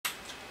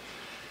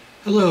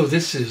Hello,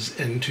 this is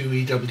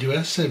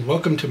N2EWS and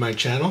welcome to my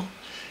channel.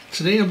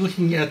 Today I'm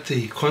looking at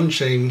the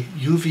Quansheng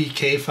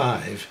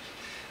UV-K5.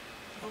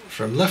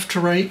 From left to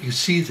right you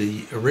see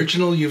the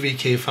original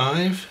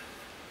UV-K5.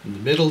 In the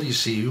middle you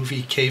see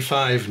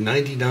UV-K5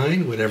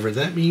 99, whatever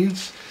that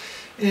means.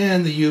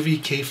 And the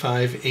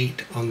UV-K5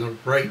 8 on the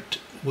right,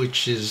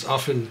 which is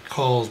often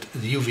called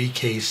the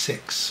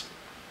UV-K6.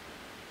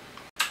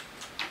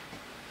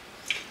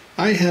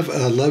 I have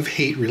a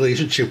love-hate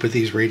relationship with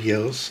these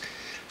radios.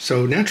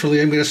 So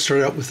naturally, I'm going to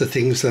start out with the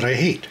things that I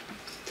hate.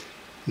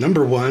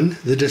 Number one,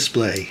 the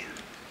display.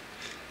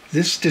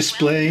 This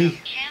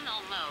display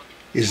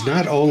is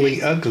not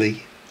only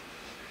ugly,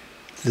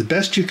 the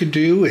best you could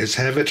do is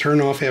have it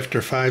turn off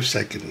after 5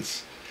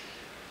 seconds.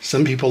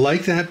 Some people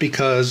like that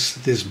because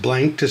this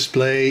blank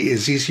display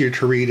is easier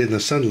to read in the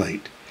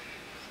sunlight.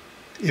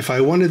 If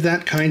I wanted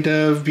that kind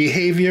of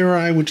behavior,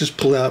 I would just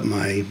pull out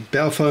my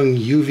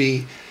Baofeng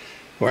UV,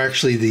 or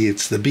actually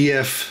it's the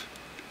BF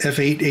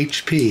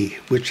F8HP,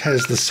 which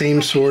has the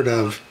same sort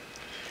of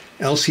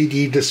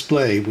LCD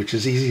display, which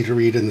is easy to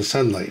read in the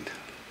sunlight.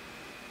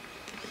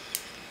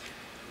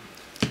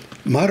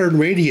 Modern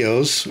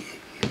radios,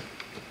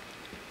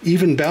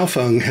 even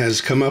Baofeng has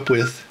come up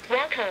with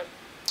Welcome.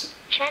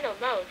 Channel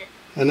mode.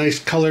 A nice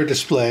color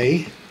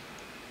display,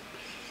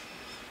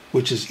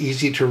 which is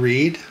easy to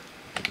read.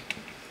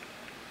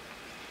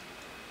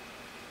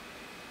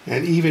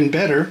 And even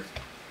better,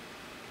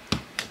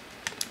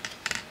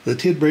 the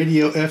TID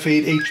Radio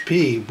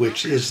F8HP,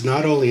 which is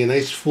not only a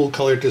nice full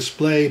color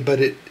display,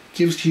 but it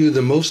gives you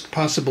the most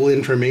possible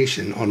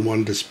information on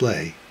one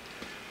display.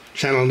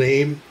 Channel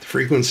name,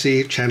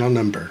 frequency, channel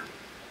number.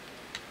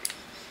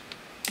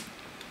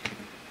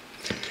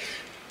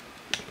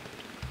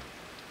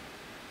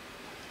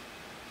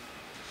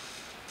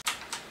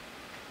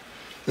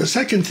 The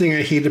second thing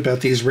I hate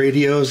about these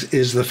radios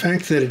is the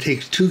fact that it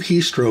takes 2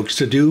 keystrokes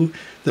to do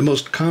the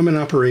most common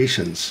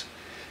operations.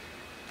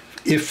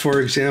 If, for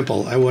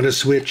example, I want to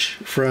switch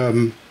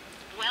from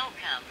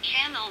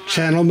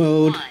channel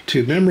mode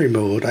to memory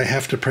mode, I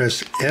have to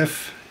press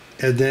F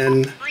and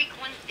then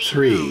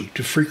 3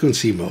 to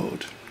frequency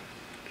mode.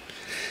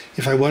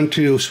 If I want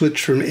to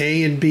switch from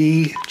A and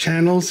B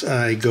channels,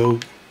 I go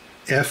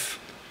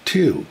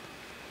F2.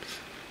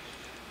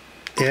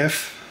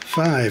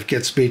 F5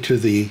 gets me to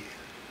the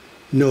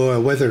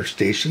NOAA weather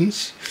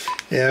stations.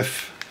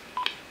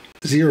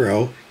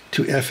 F0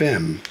 to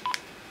FM.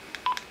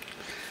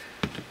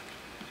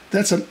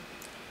 That's a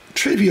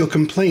trivial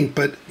complaint,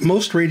 but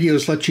most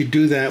radios let you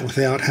do that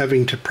without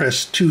having to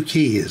press 2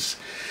 keys.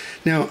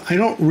 Now, I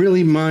don't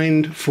really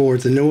mind for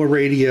the NOAA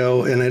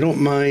radio, and I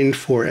don't mind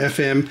for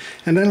FM,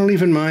 and I don't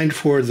even mind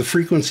for the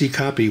frequency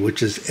copy,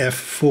 which is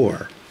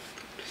F4.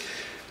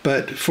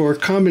 But for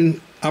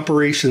common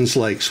operations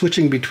like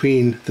switching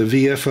between the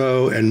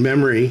VFO and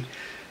memory,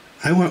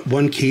 I want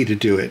 1 key to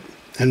do it,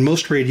 and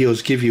most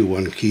radios give you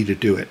 1 key to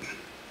do it.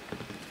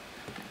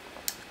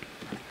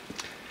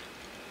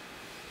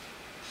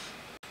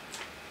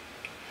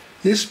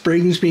 This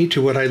brings me to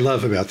what I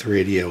love about the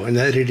radio, and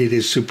that it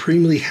is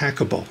supremely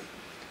hackable.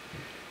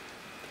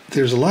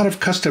 There's a lot of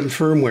custom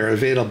firmware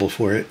available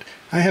for it.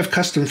 I have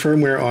custom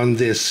firmware on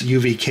this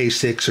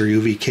UV-K6 or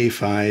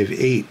UV-K5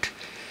 8,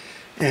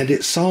 and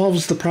it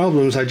solves the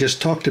problems I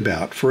just talked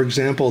about. For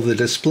example, the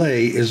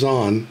display is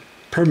on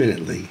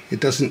permanently.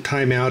 It doesn't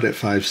time out at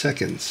 5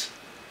 seconds.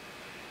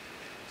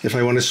 If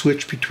I want to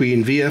switch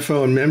between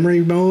VFO and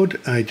memory mode,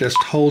 I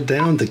just hold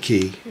down the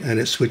key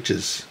and it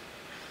switches.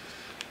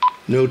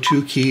 No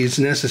 2 keys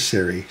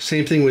necessary.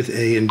 Same thing with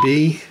A and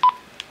B.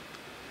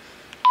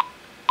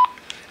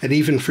 And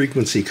even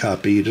frequency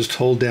copy, you just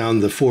hold down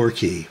the 4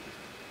 key.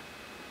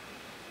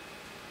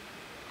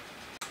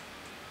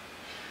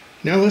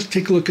 Now let's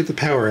take a look at the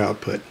power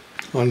output.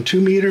 On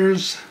 2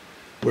 meters,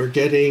 we're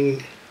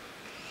getting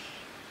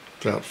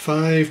about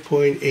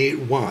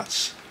 5.8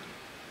 watts,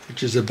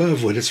 which is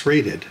above what it's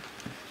rated.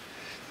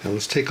 Now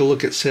let's take a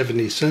look at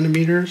 70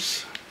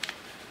 centimeters.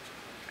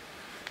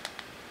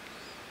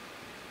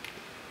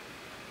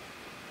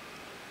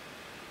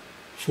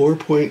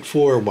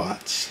 4.4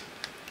 watts.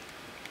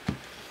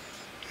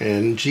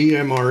 And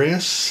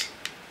GMRS,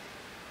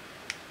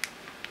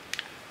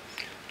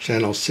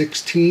 channel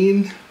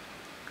 16,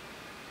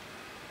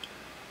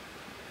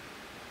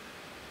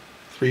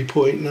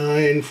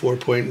 3.9,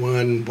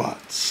 4.1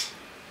 watts.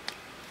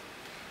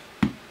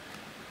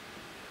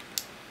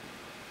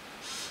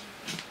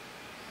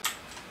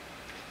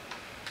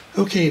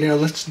 Okay, now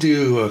let's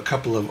do a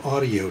couple of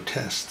audio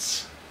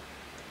tests.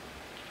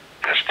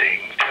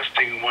 Testing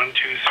 1, 2,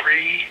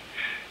 3.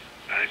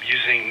 I'm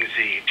using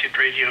the TID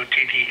Radio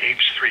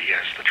TDH3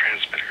 as the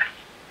transmitter.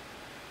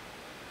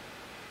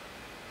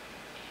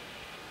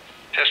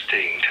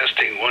 Testing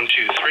 1,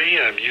 2, 3.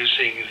 I'm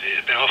using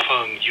the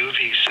Baofeng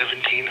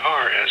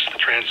UV17R as the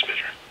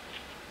transmitter.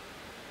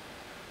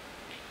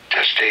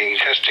 Testing 1,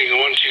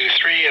 2,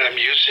 3. I'm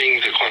using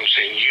the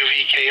Quansheng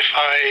UV-K5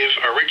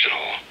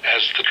 original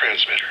as the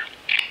transmitter.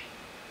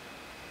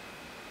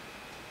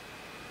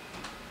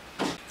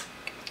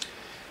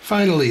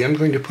 Finally, I'm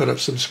going to put up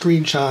some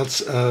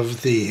screenshots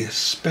of the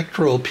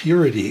spectral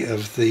purity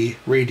of the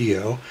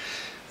radio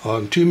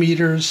on 2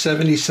 meters,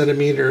 70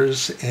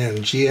 centimeters, and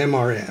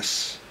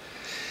GMRS.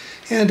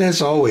 And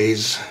as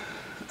always,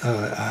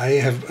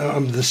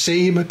 I'm the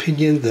same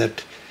opinion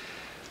that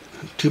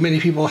too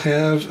many people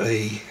have,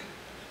 a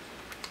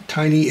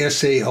tiny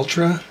SA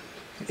Ultra,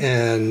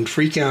 and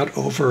freak out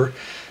over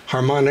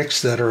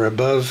harmonics that are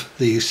above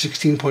the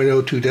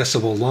 16.02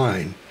 decibel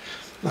line.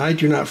 I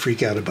do not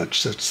freak out about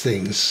such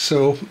things.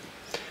 So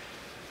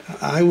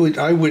I would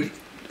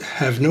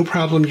have no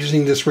problem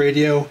using this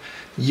radio.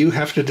 You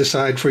have to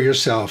decide for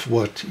yourself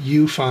what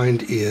you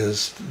find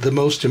is the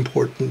most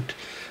important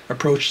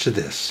approach to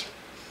this.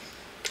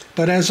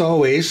 But as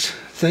always,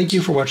 thank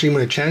you for watching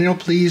my channel.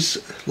 Please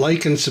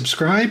like and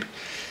subscribe,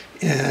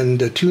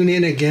 and tune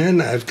in again.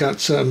 I've got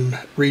some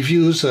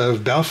reviews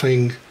of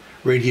Baofeng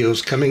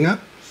radios coming up,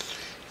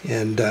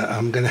 and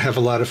I'm going to have a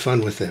lot of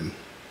fun with them.